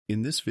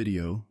In this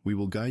video, we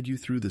will guide you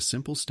through the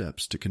simple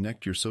steps to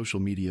connect your social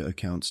media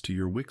accounts to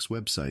your Wix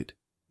website,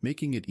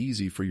 making it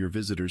easy for your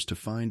visitors to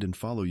find and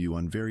follow you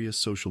on various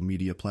social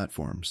media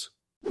platforms.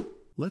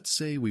 Let's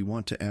say we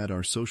want to add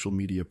our social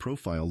media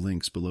profile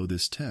links below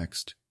this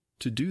text.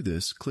 To do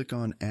this, click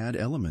on Add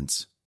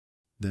Elements,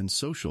 then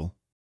Social,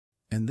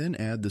 and then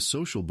add the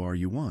social bar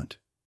you want.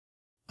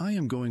 I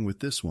am going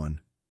with this one.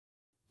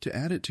 To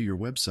add it to your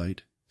website,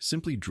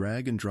 simply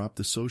drag and drop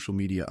the social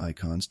media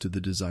icons to the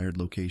desired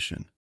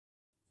location.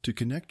 To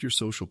connect your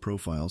social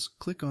profiles,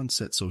 click on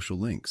Set Social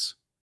Links.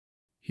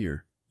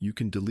 Here, you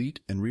can delete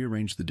and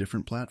rearrange the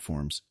different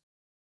platforms,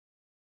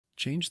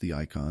 change the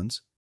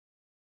icons,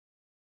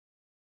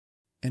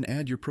 and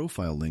add your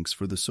profile links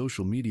for the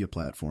social media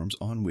platforms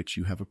on which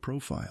you have a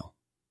profile.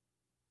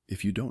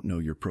 If you don't know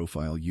your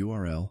profile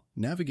URL,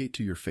 navigate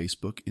to your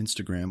Facebook,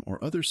 Instagram,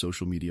 or other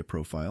social media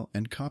profile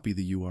and copy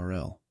the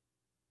URL.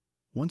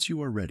 Once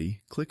you are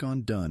ready, click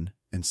on Done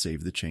and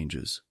save the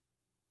changes.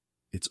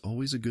 It's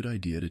always a good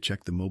idea to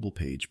check the mobile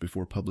page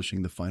before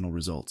publishing the final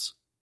results.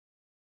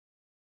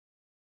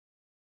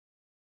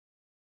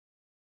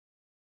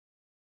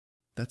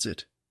 That's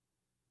it.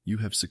 You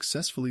have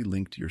successfully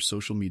linked your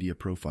social media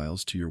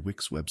profiles to your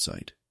Wix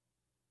website.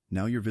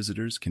 Now your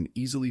visitors can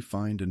easily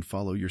find and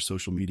follow your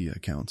social media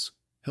accounts,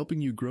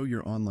 helping you grow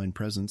your online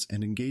presence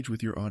and engage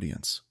with your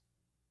audience.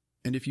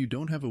 And if you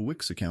don't have a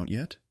Wix account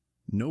yet,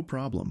 no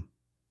problem.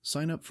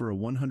 Sign up for a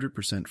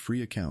 100%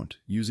 free account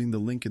using the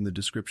link in the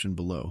description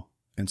below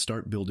and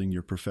start building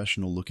your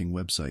professional-looking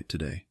website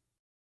today.